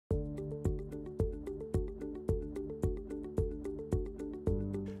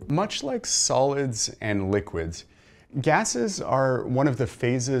Much like solids and liquids, gases are one of the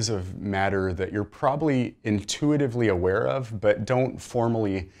phases of matter that you're probably intuitively aware of, but don't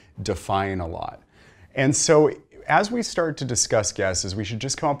formally define a lot. And so as we start to discuss gases, we should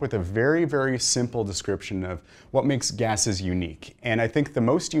just come up with a very, very simple description of what makes gases unique. And I think the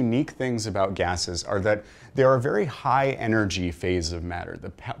most unique things about gases are that they are a very high energy phase of matter.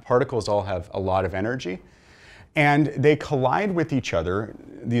 The particles all have a lot of energy, and they collide with each other.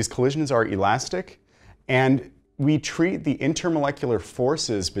 These collisions are elastic, and we treat the intermolecular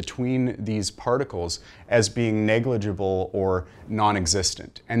forces between these particles as being negligible or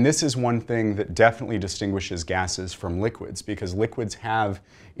non-existent. And this is one thing that definitely distinguishes gases from liquids, because liquids have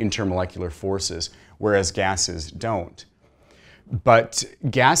intermolecular forces, whereas gases don't. But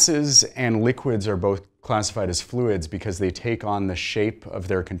gases and liquids are both classified as fluids because they take on the shape of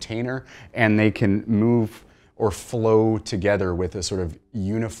their container, and they can move or flow together with a sort of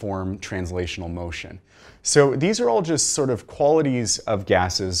uniform translational motion. So these are all just sort of qualities of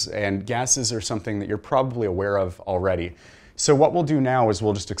gases, and gases are something that you're probably aware of already. So what we'll do now is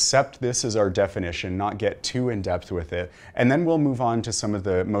we'll just accept this as our definition, not get too in depth with it, and then we'll move on to some of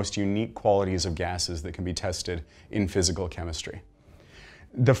the most unique qualities of gases that can be tested in physical chemistry.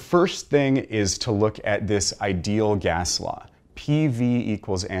 The first thing is to look at this ideal gas law. PV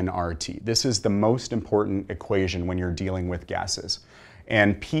equals nRT. This is the most important equation when you're dealing with gases.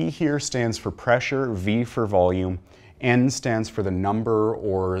 And P here stands for pressure, V for volume, N stands for the number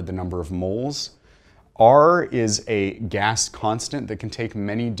or the number of moles. R is a gas constant that can take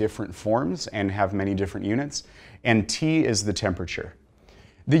many different forms and have many different units. And T is the temperature.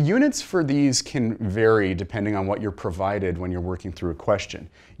 The units for these can vary depending on what you're provided when you're working through a question.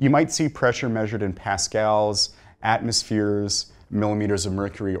 You might see pressure measured in pascals, atmospheres, millimeters of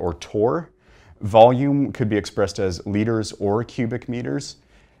mercury, or torr. Volume could be expressed as liters or cubic meters.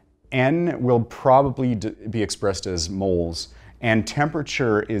 N will probably be expressed as moles. And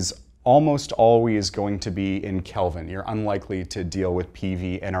temperature is almost always going to be in Kelvin. You're unlikely to deal with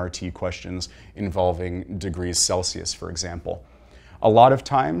PV and RT questions involving degrees Celsius, for example. A lot of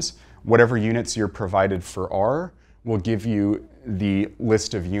times, whatever units you're provided for R will give you the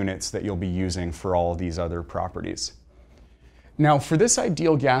list of units that you'll be using for all of these other properties. Now, for this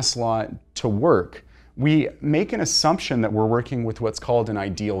ideal gas law to work, we make an assumption that we're working with what's called an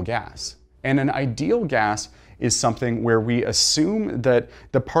ideal gas. And an ideal gas is something where we assume that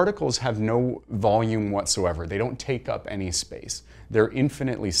the particles have no volume whatsoever. They don't take up any space. They're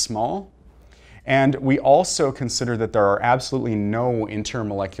infinitely small. And we also consider that there are absolutely no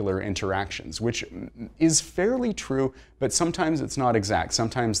intermolecular interactions, which is fairly true, but sometimes it's not exact.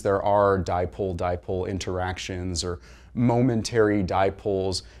 Sometimes there are dipole-dipole interactions or momentary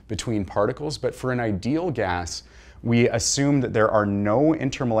dipoles between particles, but for an ideal gas, we assume that there are no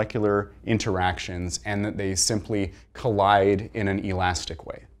intermolecular interactions and that they simply collide in an elastic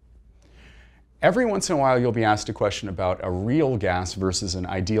way. Every once in a while, you'll be asked a question about a real gas versus an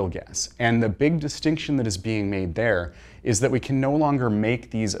ideal gas. And the big distinction that is being made there is that we can no longer make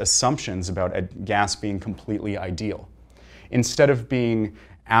these assumptions about a gas being completely ideal. Instead of being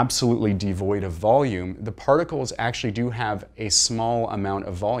absolutely devoid of volume, the particles actually do have a small amount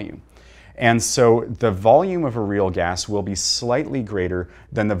of volume. And so the volume of a real gas will be slightly greater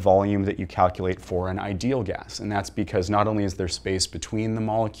than the volume that you calculate for an ideal gas. And that's because not only is there space between the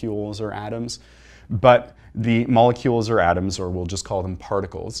molecules or atoms, but the molecules or atoms, or we'll just call them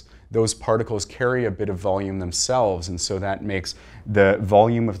particles, those particles carry a bit of volume themselves, and so that makes the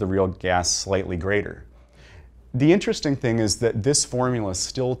volume of the real gas slightly greater. The interesting thing is that this formula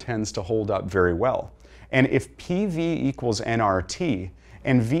still tends to hold up very well. And if PV equals nRT,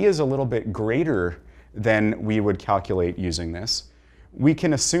 and V is a little bit greater than we would calculate using this, we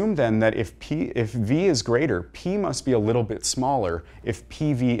can assume then that if V is greater, P must be a little bit smaller if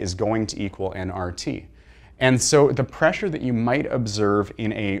PV is going to equal nRT. And so the pressure that you might observe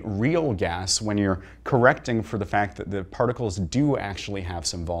in a real gas when you're correcting for the fact that the particles do actually have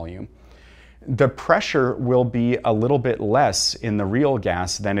some volume, the pressure will be a little bit less in the real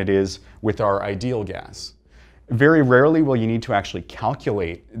gas than it is with our ideal gas. Very rarely will you need to actually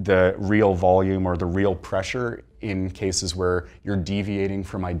calculate the real volume or the real pressure in cases where you're deviating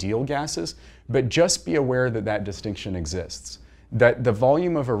from ideal gases, but just be aware that that distinction exists. That the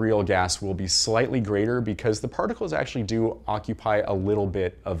volume of a real gas will be slightly greater because the particles actually do occupy a little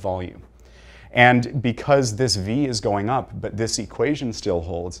bit of volume. And because this V is going up, but this equation still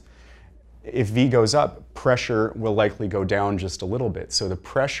holds, if V goes up, pressure will likely go down just a little bit. So the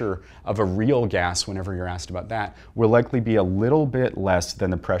pressure of a real gas, whenever you're asked about that, will likely be a little bit less than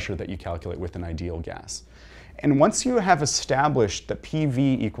the pressure that you calculate with an ideal gas. And once you have established that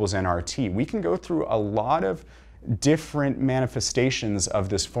PV equals nRT, we can go through a lot of different manifestations of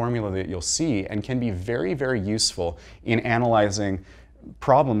this formula that you'll see, and can be very, very useful in analyzing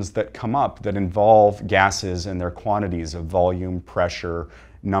problems that come up that involve gases and their quantities of volume, pressure,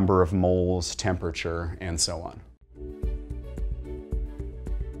 number of moles, temperature, and so on.